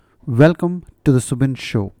Welcome to the Subin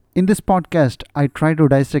Show. In this podcast, I try to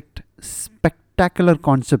dissect spectacular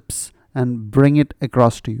concepts and bring it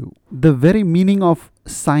across to you. The very meaning of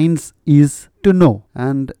science is to know,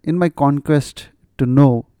 and in my conquest to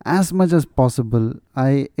know as much as possible,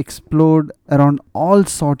 I explored around all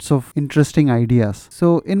sorts of interesting ideas.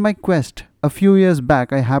 So, in my quest, a few years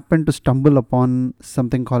back, I happened to stumble upon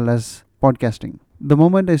something called as podcasting. The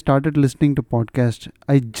moment I started listening to podcast,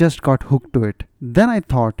 I just got hooked to it. Then I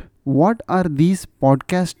thought, what are these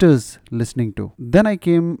podcasters listening to? Then I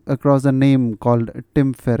came across a name called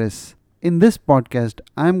Tim Ferris. In this podcast,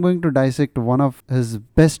 I am going to dissect one of his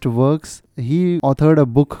best works. He authored a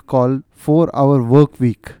book called 4-Hour Work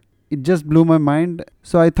Week. It just blew my mind,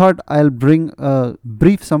 so I thought I'll bring a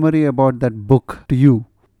brief summary about that book to you.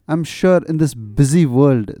 I'm sure in this busy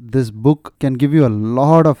world, this book can give you a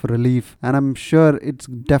lot of relief, and I'm sure it's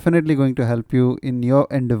definitely going to help you in your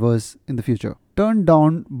endeavors in the future. Turned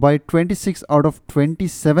down by 26 out of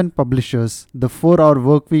 27 publishers, the 4-Hour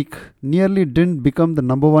Workweek nearly didn't become the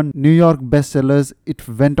number one New York bestsellers it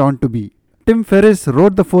went on to be. Tim Ferris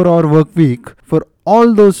wrote the 4-Hour Workweek for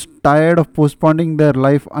all those tired of postponing their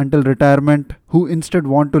life until retirement who instead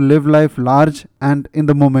want to live life large and in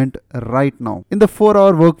the moment right now. In the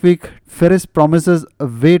 4-Hour Workweek, Ferris promises a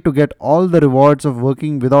way to get all the rewards of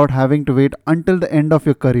working without having to wait until the end of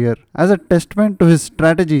your career. As a testament to his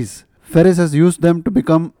strategies, Ferris has used them to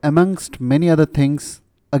become, amongst many other things,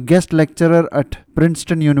 a guest lecturer at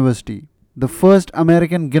Princeton University, the first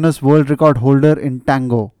American Guinness World Record holder in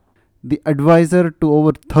tango, the advisor to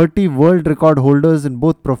over 30 world record holders in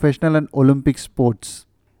both professional and Olympic sports,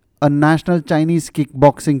 a national Chinese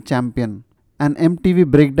kickboxing champion, an MTV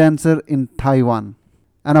breakdancer in Taiwan,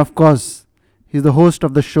 and of course, he's the host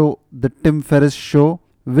of the show, The Tim Ferris Show,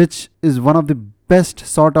 which is one of the best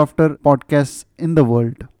sought after podcasts in the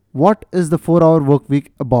world. What is the 4-Hour Workweek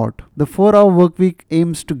about? The 4-Hour Workweek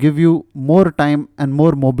aims to give you more time and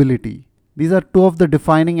more mobility. These are two of the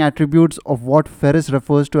defining attributes of what Ferris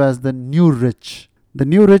refers to as the new rich. The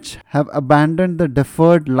new rich have abandoned the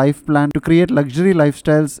deferred life plan to create luxury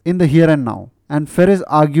lifestyles in the here and now. And Ferris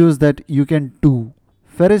argues that you can too.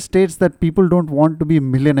 Ferris states that people don't want to be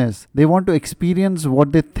millionaires. They want to experience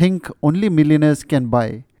what they think only millionaires can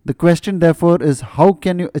buy. The question therefore is, how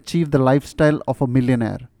can you achieve the lifestyle of a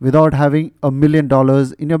millionaire without having $1 million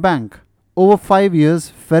in your bank? Over 5 years,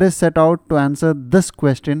 Ferris set out to answer this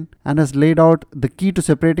question and has laid out the key to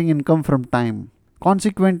separating income from time.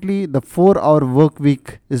 Consequently, the 4-Hour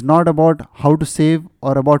Workweek is not about how to save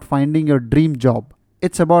or about finding your dream job.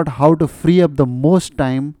 It's about how to free up the most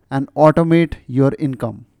time and automate your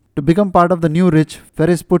income. To become part of the new rich,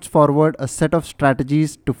 Ferris puts forward a set of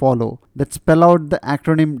strategies to follow that spell out the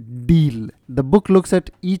acronym DEAL. The book looks at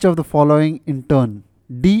each of the following in turn.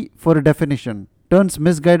 D for a definition turns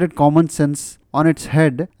misguided common sense on its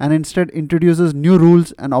head and instead introduces new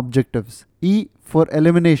rules and objectives. E for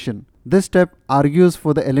elimination. This step argues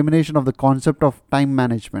for the elimination of the concept of time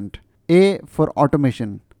management. A for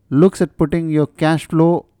automation looks at putting your cash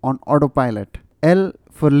flow on autopilot. L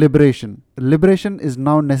for liberation. Liberation is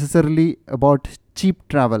now necessarily about cheap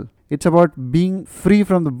travel. It's about being free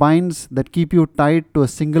from the binds that keep you tied to a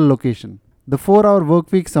single location. The 4-Hour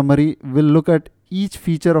Workweek summary will look at each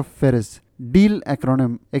feature of Ferris DEAL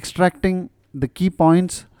acronym, extracting the key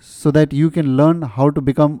points so that you can learn how to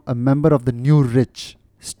become a member of the new rich.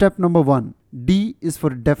 Step number 1. D is for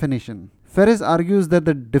definition. Ferris argues that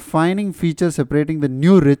the defining feature separating the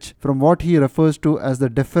new rich from what he refers to as the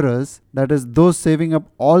deferrers, that is, those saving up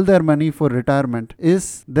all their money for retirement,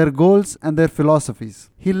 is their goals and their philosophies.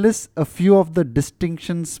 He lists a few of the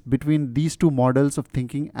distinctions between these two models of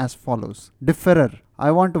thinking as follows. Deferrer,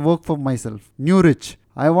 I want to work for myself. New rich,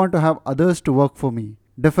 I want to have others to work for me.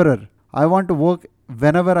 Deferrer, I want to work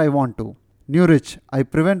whenever I want to. New rich, I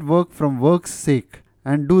prevent work from work's sake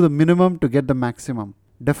and do the minimum to get the maximum.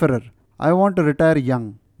 Deferrer, I want to retire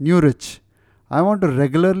young. New rich, I want to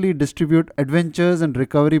regularly distribute adventures and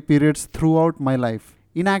recovery periods throughout my life.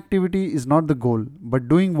 Inactivity is not the goal, but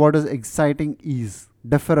doing what is exciting is.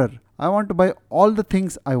 Deferrer, I want to buy all the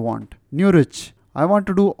things I want. New rich, I want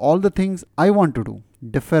to do all the things I want to do.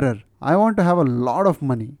 Deferrer, I want to have a lot of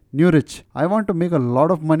money. New rich, I want to make a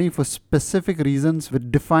lot of money for specific reasons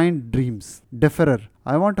with defined dreams. Deferrer,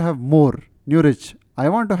 I want to have more. New rich, I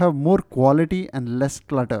want to have more quality and less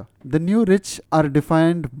clutter. The new rich are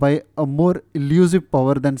defined by a more elusive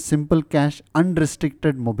power than simple cash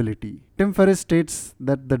unrestricted mobility. Tim Ferris states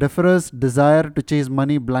that the deferrer's desire to chase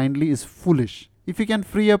money blindly is foolish. If you can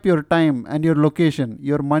free up your time and your location,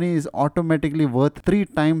 your money is automatically worth 3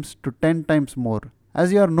 to 10 times more,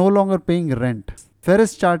 as you are no longer paying rent.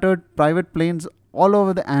 Ferris chartered private planes all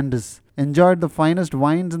over the Andes, enjoyed the finest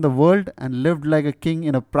wines in the world, and lived like a king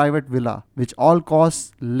in a private villa, which all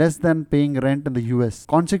costs less than paying rent in the US.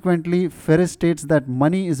 Consequently, Ferris states that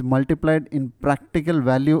money is multiplied in practical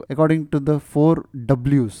value according to the 4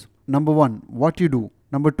 W's. Number 1, what you do.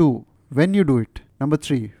 Number 2, when you do it. Number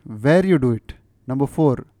 3, where you do it. Number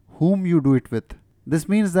 4, whom you do it with. This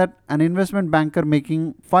means that an investment banker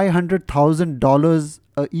making $500,000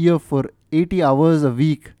 a year for 80 hours a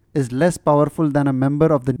week is less powerful than a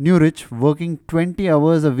member of the new rich working 20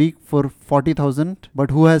 hours a week for 40,000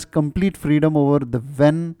 but who has complete freedom over the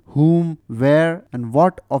when, whom, where and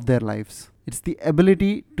what of their lives. It's the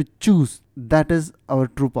ability to choose that is our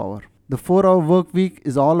true power. The 4-hour work week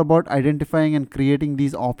is all about identifying and creating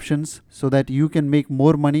these options so that you can make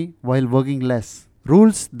more money while working less.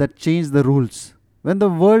 Rules that change the rules. When the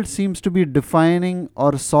world seems to be defining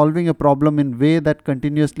or solving a problem in a way that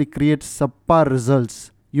continuously creates subpar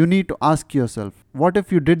results, you need to ask yourself, what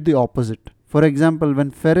if you did the opposite? For example,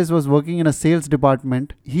 when Ferris was working in a sales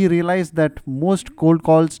department, he realized that most cold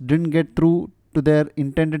calls didn't get through to their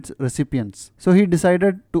intended recipients. So he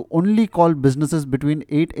decided to only call businesses between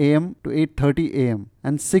 8 a.m. to 8:30 a.m.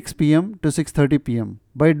 and 6 p.m. to 6:30 p.m.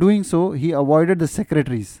 By doing so, he avoided the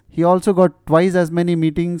secretaries. He also got twice as many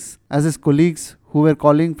meetings as his colleagues who were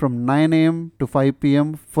calling from 9 a.m. to 5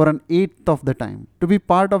 p.m. for an eighth of the time. To be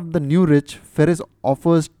part of the new rich, Ferris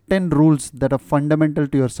offers 10 rules that are fundamental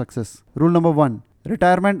to your success. Rule number 1.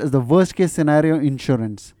 Retirement is the worst case scenario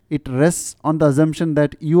insurance. It rests on the assumption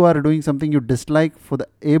that you are doing something you dislike for the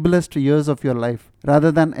ablest years of your life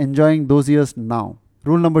rather than enjoying those years now.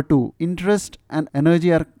 Rule number 2. Interest and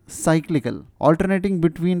energy are cyclical. Alternating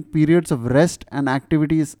between periods of rest and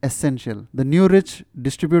activity is essential. The new rich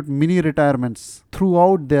distribute mini retirements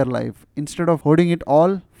throughout their life instead of hoarding it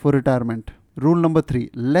all for retirement. Rule number 3.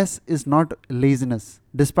 Less is not laziness.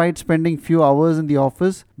 Despite spending few hours in the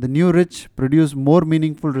office, the new rich produce more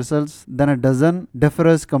meaningful results than a dozen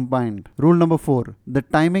deferrers combined. Rule number 4. The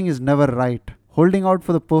timing is never right. Holding out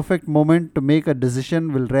for the perfect moment to make a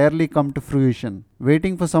decision will rarely come to fruition.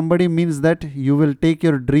 Waiting for somebody means that you will take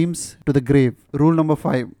your dreams to the grave. Rule number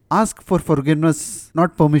 5. Ask for forgiveness,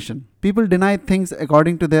 not permission. People deny things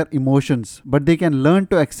according to their emotions, but they can learn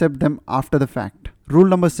to accept them after the fact. Rule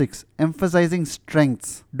number 6. Emphasizing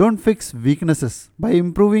strengths. Don't fix weaknesses. By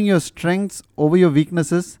improving your strengths over your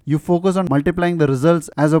weaknesses, you focus on multiplying the results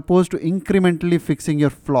as opposed to incrementally fixing your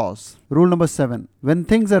flaws. Rule number 7. When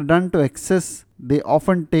things are done to excess, they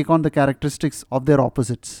often take on the characteristics of their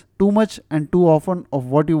opposites. Too much and too often of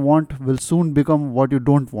what you want will soon become what you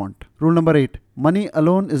don't want. Rule number 8. Money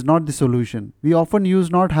alone is not the solution. We often use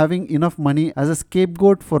not having enough money as a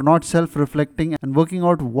scapegoat for not self-reflecting and working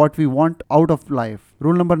out what we want out of life.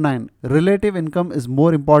 Rule number 9. Relative income is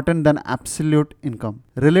more important than absolute income.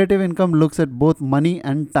 Relative income looks at both money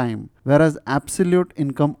and time, whereas absolute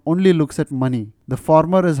income only looks at money. The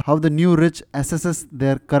former is how the new rich assesses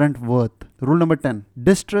their current worth. Rule number 10.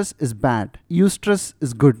 Distress is bad. Eustress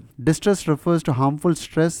is good. Distress refers to harmful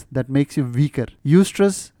stress that makes you weaker.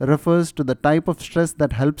 Eustress refers to the type of stress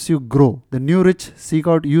that helps you grow. The new rich seek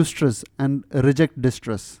out eustress and reject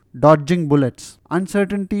distress. Dodging bullets.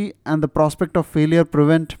 Uncertainty and the prospect of failure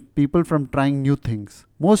prevent people from trying new things.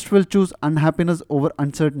 Most will choose unhappiness over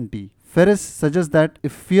uncertainty. Ferris suggests that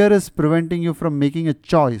if fear is preventing you from making a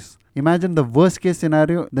choice, imagine the worst case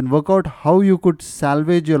scenario, then work out how you could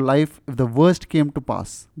salvage your life if the worst came to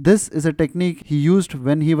pass. This is a technique he used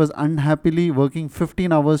when he was unhappily working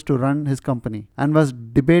 15 hours to run his company and was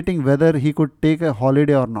debating whether he could take a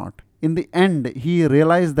holiday or not. In the end, he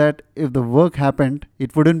realized that if the work happened,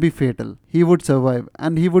 it wouldn't be fatal. He would survive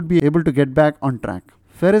and he would be able to get back on track.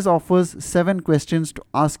 Ferris offers 7 questions to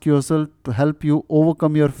ask yourself to help you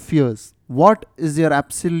overcome your fears. What is your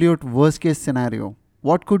absolute worst case scenario?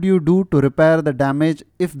 What could you do to repair the damage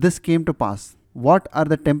if this came to pass? What are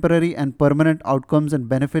the temporary and permanent outcomes and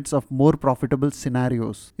benefits of more profitable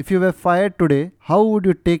scenarios? If you were fired today, how would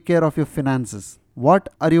you take care of your finances? What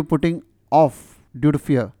are you putting off due to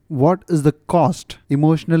fear? What is the cost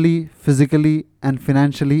emotionally, physically, and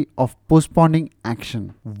financially of postponing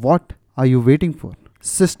action? What are you waiting for?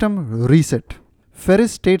 System reset.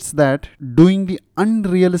 Ferris states that doing the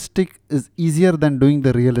unrealistic is easier than doing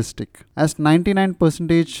the realistic. As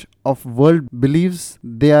 99% of world believes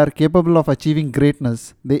they are capable of achieving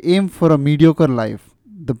greatness, they aim for a mediocre life.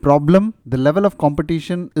 The problem, the level of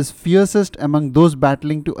competition is fiercest among those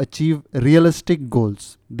battling to achieve realistic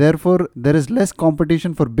goals. Therefore, there is less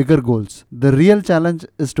competition for bigger goals. The real challenge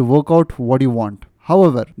is to work out what you want.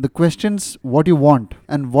 However, the questions what you want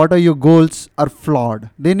and what are your goals are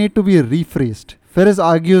flawed. They need to be rephrased. Ferris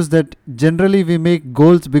argues that generally we make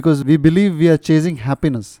goals because we believe we are chasing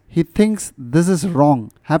happiness. He thinks this is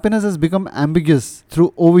wrong. Happiness has become ambiguous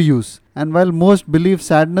through overuse, and while most believe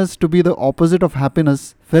sadness to be the opposite of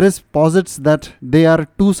happiness, Ferris posits that they are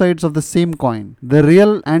two sides of the same coin. The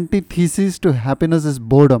real antithesis to happiness is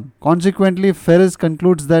boredom. Consequently, Ferris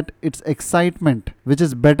concludes that it's excitement, which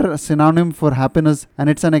is better synonym for happiness, and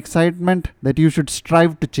it's an excitement that you should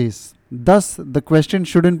strive to chase. Thus, the question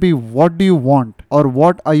shouldn't be what do you want or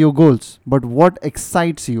what are your goals, but what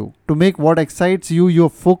excites you. To make what excites you your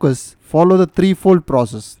focus, follow the threefold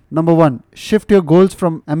process. Number 1. Shift your goals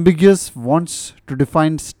from ambiguous wants to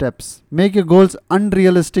defined steps. Make your goals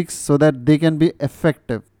unrealistic so that they can be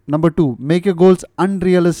effective. Number 2. Make your goals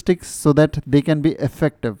unrealistic so that they can be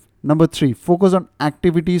effective. Number 3. Focus on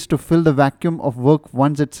activities to fill the vacuum of work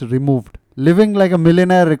once it's removed. Living like a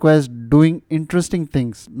millionaire requires doing interesting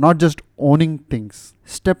things, not just owning things.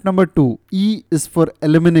 Step number 2. E is for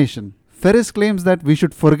elimination. Ferris claims that we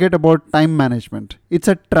should forget about time management. It's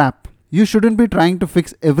a trap. You shouldn't be trying to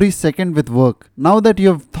fix every second with work. Now that you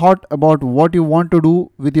have thought about what you want to do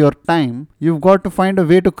with your time, you've got to find a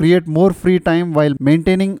way to create more free time while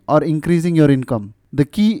maintaining or increasing your income. The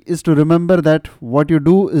key is to remember that what you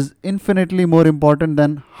do is infinitely more important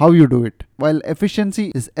than how you do it. While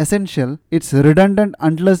efficiency is essential, it's redundant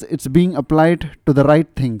unless it's being applied to the right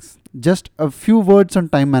things. Just a few words on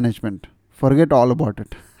time management. Forget all about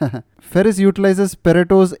it. Ferris utilizes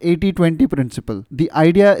Pareto's 80-20 principle. The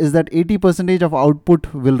idea is that 80% of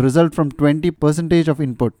output will result from 20% of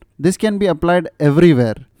input. This can be applied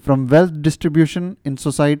everywhere, from wealth distribution in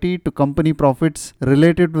society to company profits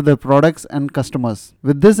related to their products and customers.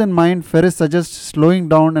 With this in mind, Ferris suggests slowing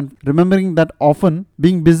down and remembering that often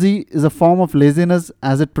being busy is a form of laziness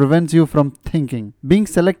as it prevents you from thinking. Being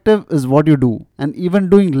selective is what you do, and even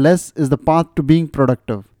doing less is the path to being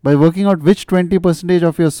productive. By working out which 20%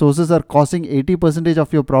 of your sources are causing 80%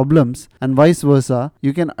 of your problems and vice versa,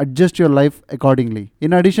 you can adjust your life accordingly.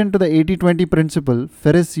 In addition to the 80-20 principle,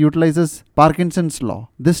 Ferris utilizes Parkinson's law.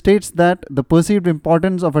 This states that the perceived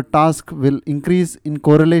importance of a task will increase in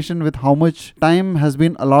correlation with how much time has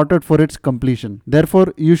been allotted for its completion.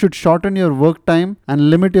 Therefore, you should shorten your work time and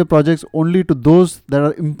limit your projects only to those that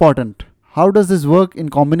are important. How does this work in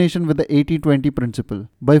combination with the 80-20 principle?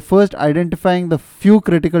 By first identifying the few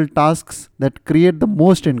critical tasks that create the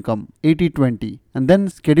most income, 80-20, and then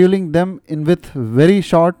scheduling them in with very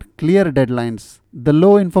short, clear deadlines. The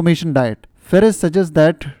low information diet. Ferris suggests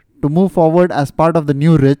that to move forward as part of the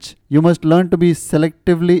new rich, you must learn to be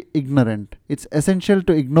selectively ignorant. It's essential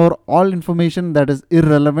to ignore all information that is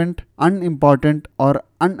irrelevant, unimportant, or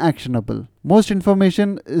unactionable. Most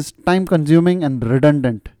information is time consuming and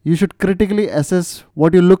redundant. You should critically assess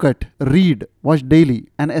what you look at, read, watch daily,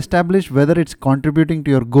 and establish whether it's contributing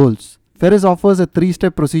to your goals. Ferris offers a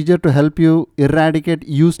 3-step procedure to help you eradicate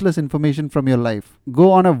useless information from your life.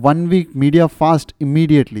 Go on a 1-week media fast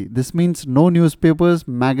immediately. This means no newspapers,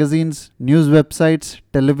 magazines, news websites,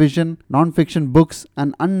 television, non-fiction books,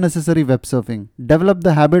 and unnecessary web surfing. Develop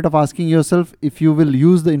the habit of asking yourself if you will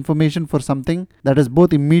use the information for something that is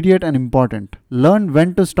both immediate and important. Learn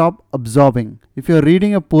when to stop absorbing. If you're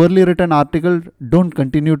reading a poorly written article, don't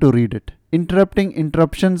continue to read it. Interrupting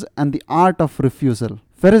interruptions and the art of refusal.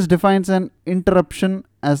 Ferris defines an interruption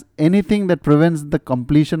as anything that prevents the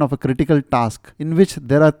completion of a critical task, in which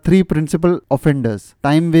there are 3 principal offenders: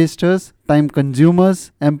 time wasters, time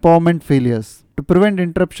consumers, empowerment failures. To prevent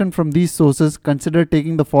interruption from these sources, consider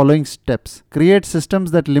taking the following steps. Create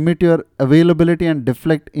systems that limit your availability and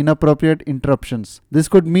deflect inappropriate interruptions. This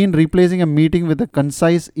could mean replacing a meeting with a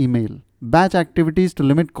concise email. Batch activities to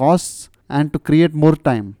limit costs and to create more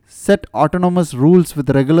time. Set autonomous rules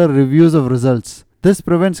with regular reviews of results. This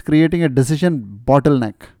prevents creating a decision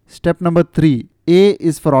bottleneck. Step number 3. A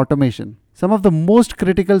is for automation. Some of the most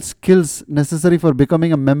critical skills necessary for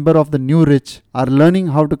becoming a member of the new rich are learning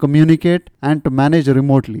how to communicate and to manage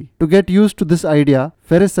remotely. To get used to this idea,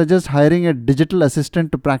 Ferris suggests hiring a digital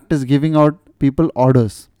assistant to practice giving out people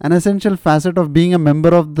orders. An essential facet of being a member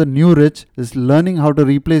of the new rich is learning how to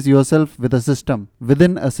replace yourself with a system,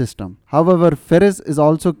 within a system. However, Ferris is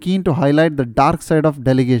also keen to highlight the dark side of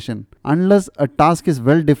delegation. Unless a task is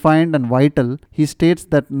well defined and vital, he states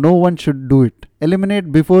that no one should do it.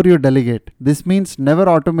 Eliminate before you delegate. This means never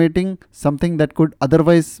automating something that could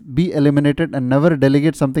otherwise be eliminated and never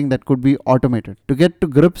delegate something that could be automated. To get to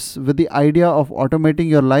grips with the idea of automating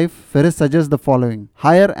your life, Ferris suggests the following.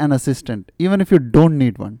 Hire an assistant, even if you don't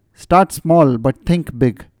need one. Start small but think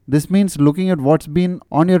big. This means looking at what's been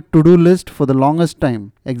on your to-do list for the longest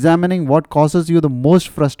time, examining what causes you the most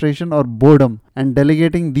frustration or boredom, and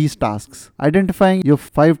delegating these tasks. Identifying your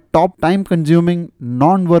 5 top time-consuming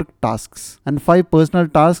non-work tasks and 5 personal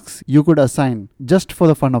tasks you could assign just for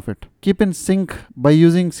the fun of it. Keep in sync by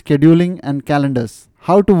using scheduling and calendars.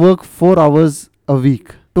 How to work 4 hours a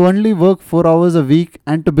week. To only work 4 hours a week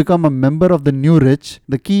and to become a member of the new rich,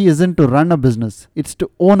 the key isn't to run a business. It's to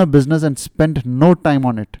own a business and spend no time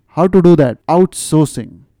on it. How to do that? Outsourcing.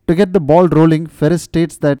 To get the ball rolling, Ferris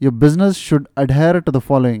states that your business should adhere to the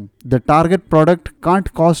following. The target product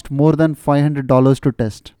can't cost more than $500 to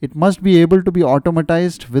test. It must be able to be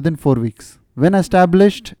automatized within 4 weeks. When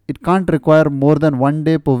established, it can't require more than 1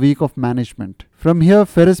 day per week of management. From here,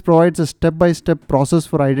 Ferris provides a step-by-step process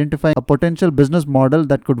for identifying a potential business model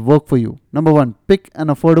that could work for you. Number 1. Pick an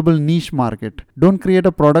affordable niche market. Don't create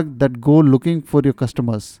a product that go looking for your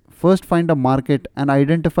customers. First find a market and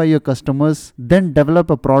identify your customers, then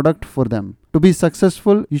develop a product for them. To be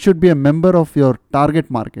successful, you should be a member of your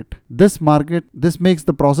target market. This makes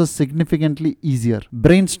the process significantly easier.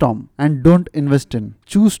 Brainstorm and don't invest in.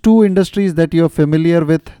 Choose 2 industries that you are familiar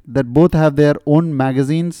with that both have their own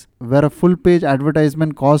magazines where a full page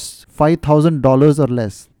advertisement costs $5,000 or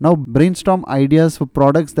less. Now brainstorm ideas for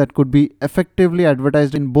products that could be effectively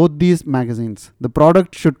advertised in both these magazines. The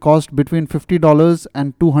product should cost between $50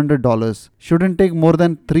 and $200. Shouldn't take more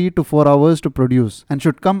than 3 to 4 hours to produce and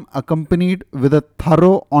should come accompanied with a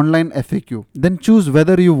thorough online FAQ. Then choose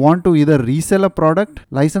whether you want to either resell a product,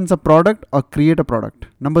 license a product, or create a product.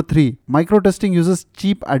 Number 3. Micro-testing uses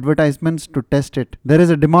cheap advertisements to test it. There is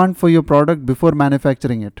a demand for your product before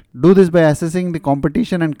manufacturing it. Do this by assessing the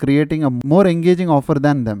competition and creating a more engaging offer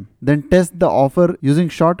than them. Then test the offer using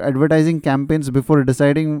short advertising campaigns before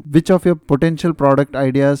deciding which of your potential product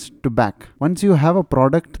ideas to back. Once you have a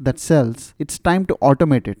product that sells, it's time to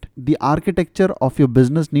automate it. The architecture of your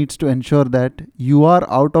business needs to ensure that you are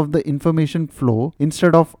out of the information flow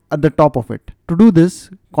instead of at the top of it. To do this,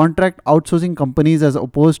 contract outsourcing companies as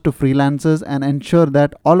opposed to freelancers and ensure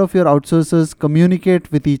that all of your outsourcers communicate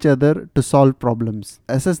with each other to solve problems.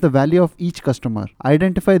 Assess the value of each customer.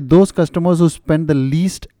 Identify those customers who spend the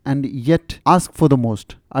least and yet ask for the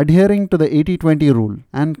most. Adhering to the 80-20 rule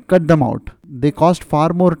and cut them out. They cost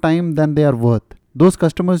far more time than they are worth. Those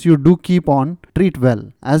customers you do keep on, treat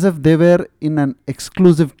well, as if they were in an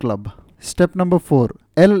exclusive club. Step number 4.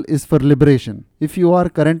 L is for liberation. If you are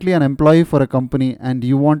currently an employee for a company and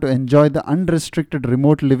you want to enjoy the unrestricted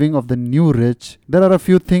remote living of the new rich, there are a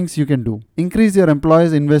few things you can do. Increase your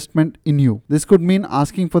employees' investment in you. This could mean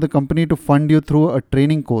asking for the company to fund you through a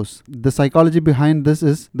training course. The psychology behind this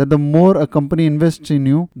is that the more a company invests in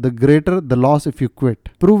you, the greater the loss if you quit.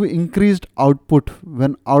 Prove increased output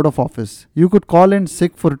when out of office. You could call in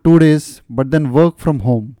sick for 2 days but then work from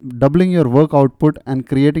home, doubling your work output and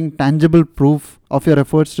creating tangible proof of your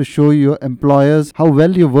efforts to show your employers how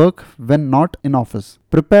well you work when not in office.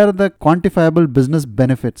 Prepare the quantifiable business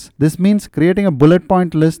benefits. This means creating a bullet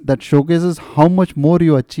point list that showcases how much more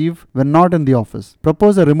you achieve when not in the office.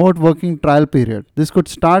 Propose a remote working trial period. This could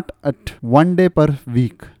start at 1 day per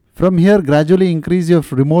week. From here, gradually increase your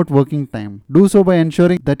remote working time. Do so by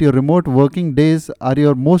ensuring that your remote working days are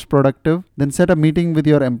your most productive. Then set a meeting with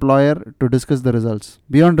your employer to discuss the results.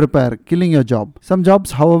 Beyond repair, killing your job. Some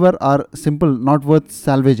jobs, however, are simple, not worth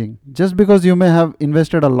salvaging. Just because you may have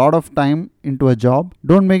invested a lot of time into a job,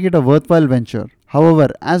 don't make it a worthwhile venture. However,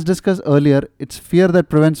 as discussed earlier, it's fear that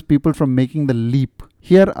prevents people from making the leap.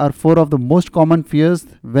 Here are 4 of the most common fears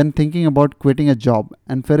when thinking about quitting a job,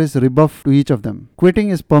 and Ferris rebuffed to each of them. Quitting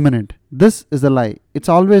is permanent. This is a lie. It's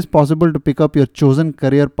always possible to pick up your chosen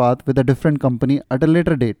career path with a different company at a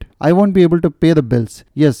later date. I won't be able to pay the bills.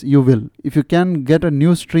 Yes, you will. If you can get a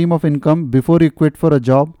new stream of income before you quit for a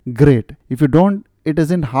job, great. If you don't, it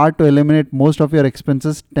isn't hard to eliminate most of your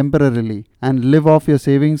expenses temporarily and live off your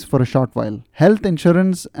savings for a short while. Health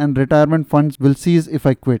insurance and retirement funds will cease if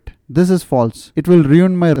I quit. This is false. It will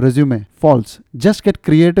ruin my resume. False. Just get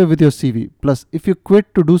creative with your CV. Plus, if you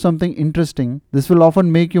quit to do something interesting, this will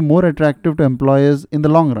often make you more attractive to employers in the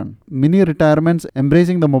long run. Mini retirements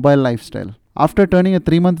embracing the mobile lifestyle. After turning a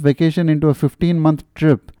 3-month vacation into a 15-month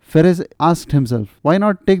trip, Ferris asked himself, why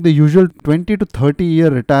not take the usual 20 to 30 year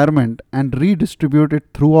retirement and redistribute it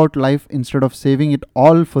throughout life instead of saving it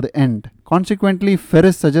all for the end? Consequently,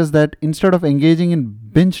 Ferris suggests that instead of engaging in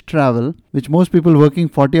binge travel, which most people working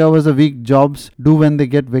 40 hours a week jobs do when they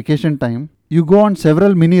get vacation time, you go on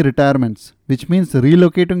several mini retirements, which means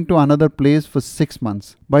relocating to another place for 6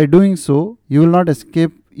 months. By doing so, you will not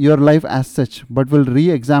escape your life as such, but will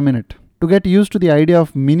re-examine it. To get used to the idea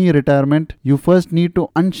of mini retirement, you first need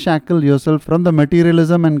to unshackle yourself from the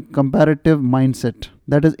materialism and comparative mindset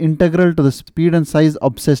that is integral to the speed and size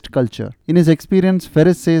obsessed culture. In his experience,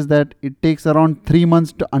 Ferris says that it takes around 3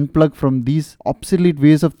 months to unplug from these obsolete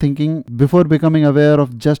ways of thinking before becoming aware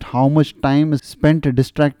of just how much time is spent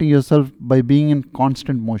distracting yourself by being in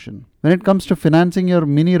constant motion. When it comes to financing your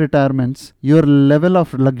mini retirements, your level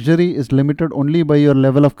of luxury is limited only by your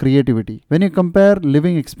level of creativity. When you compare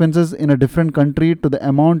living expenses in a different country to the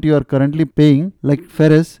amount you are currently paying, like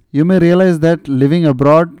Ferris, you may realize that living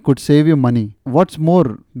abroad could save you money. What's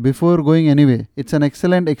more, before going anyway, it's an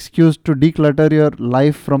excellent excuse to declutter your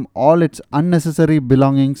life from all its unnecessary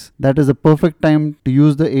belongings. That is a perfect time to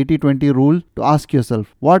use the 80-20 rule to ask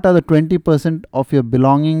yourself, what are the 20% of your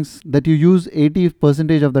belongings that you use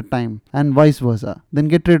 80% of the time, and vice versa. Then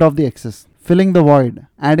get rid of the excess. Filling the void,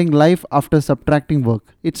 adding life after subtracting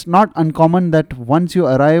work. It's not uncommon that once you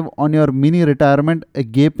arrive on your mini retirement, a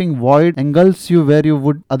gaping void engulfs you where you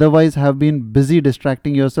would otherwise have been busy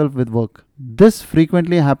distracting yourself with work. This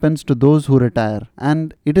frequently happens to those who retire,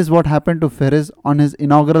 and it is what happened to Ferris on his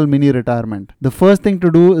inaugural mini retirement. The first thing to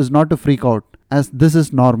do is not to freak out, as this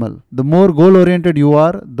is normal. The more goal-oriented you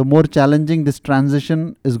are, the more challenging this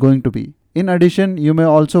transition is going to be. In addition, you may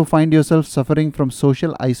also find yourself suffering from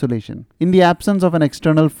social isolation. In the absence of an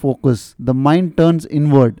external focus, the mind turns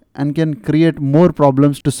inward and can create more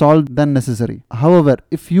problems to solve than necessary. However,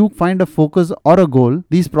 if you find a focus or a goal,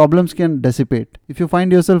 these problems can dissipate. If you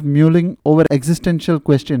find yourself mulling over existential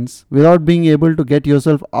questions without being able to get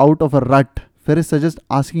yourself out of a rut, Ferris suggests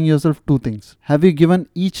asking yourself two things. Have you given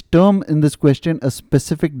each term in this question a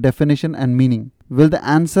specific definition and meaning? Will the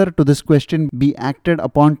answer to this question be acted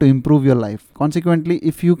upon to improve your life? Consequently,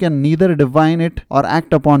 if you can neither divine it or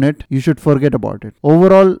act upon it, you should forget about it.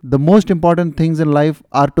 Overall, the most important things in life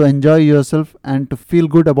are to enjoy yourself and to feel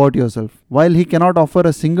good about yourself. While he cannot offer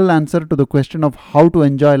a single answer to the question of how to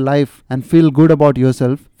enjoy life and feel good about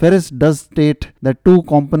yourself, Ferris does state that two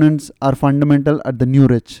components are fundamental at the new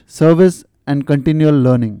rich: service and continual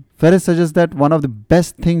learning. Ferris suggests that one of the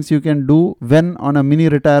best things you can do when on a mini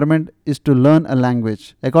retirement is to learn a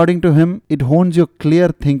language. According to him, it hones your clear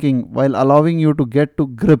thinking while allowing you to get to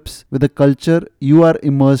grips with the culture you are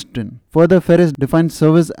immersed in. Further, Ferris defines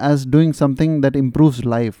service as doing something that improves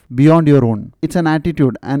life beyond your own. It's an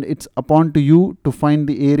attitude, and it's upon to you to find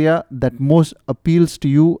the area that most appeals to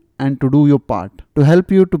you and to do your part. To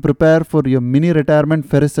help you to prepare for your mini retirement,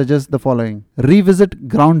 Ferris suggests the following. Revisit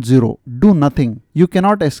ground zero. Do nothing. You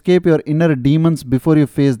cannot escape your inner demons before you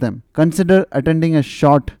face them. Consider attending a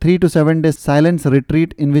short 3 to 7 day silence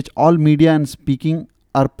retreat in which all media and speaking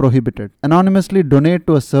are prohibited. Anonymously donate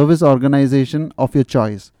to a service organization of your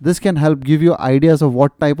choice. This can help give you ideas of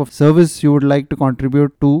what type of service you would like to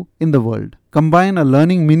contribute to in the world. Combine a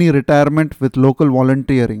learning mini retirement with local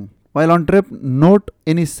volunteering. While on trip, note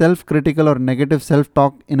any self-critical or negative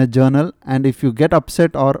self-talk in a journal, and if you get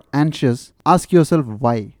upset or anxious, ask yourself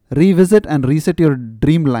why. Revisit and reset your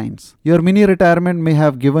dream lines. Your mini retirement may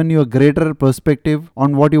have given you a greater perspective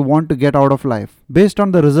on what you want to get out of life. Based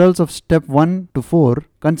on the results of step 1 to 4,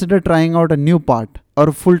 consider trying out a new part or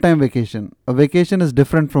a full-time vacation. A vacation is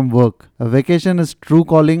different from work. A vacation is true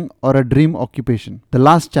calling or a dream occupation. The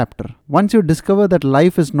last chapter. Once you discover that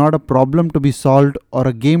life is not a problem to be solved or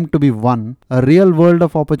a game to be won, a real world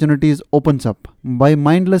of opportunities opens up. By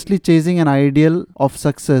mindlessly chasing an ideal of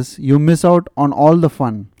success, you miss out on all the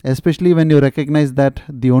fun, especially when you recognize that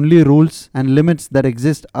the only rules and limits that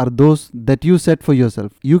exist are those that you set for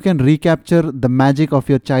yourself. You can recapture the magic of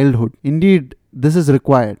your childhood. Indeed, this is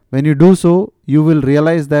required. When you do so, you will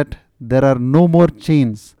realize that there are no more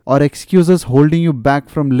chains or excuses holding you back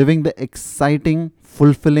from living the exciting,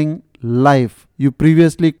 fulfilling life you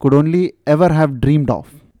previously could only ever have dreamed of.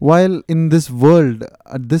 While in this world,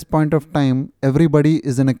 at this point of time, everybody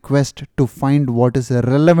is in a quest to find what is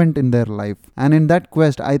relevant in their life. And in that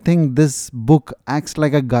quest, I think this book acts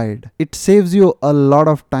like a guide. It saves you a lot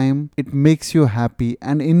of time. It makes you happy.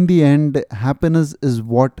 And in the end, happiness is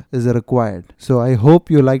what is required. So I hope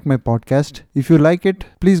you like my podcast. If you like it,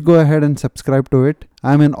 please go ahead and subscribe to it.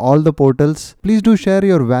 I'm in all the portals. Please do share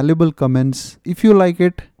your valuable comments. If you like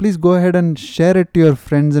it, please go ahead and share it to your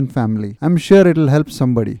friends and family. I'm sure it'll help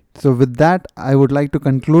somebody. So with that, I would like to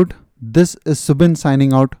conclude. This is Subin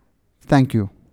signing out. Thank you.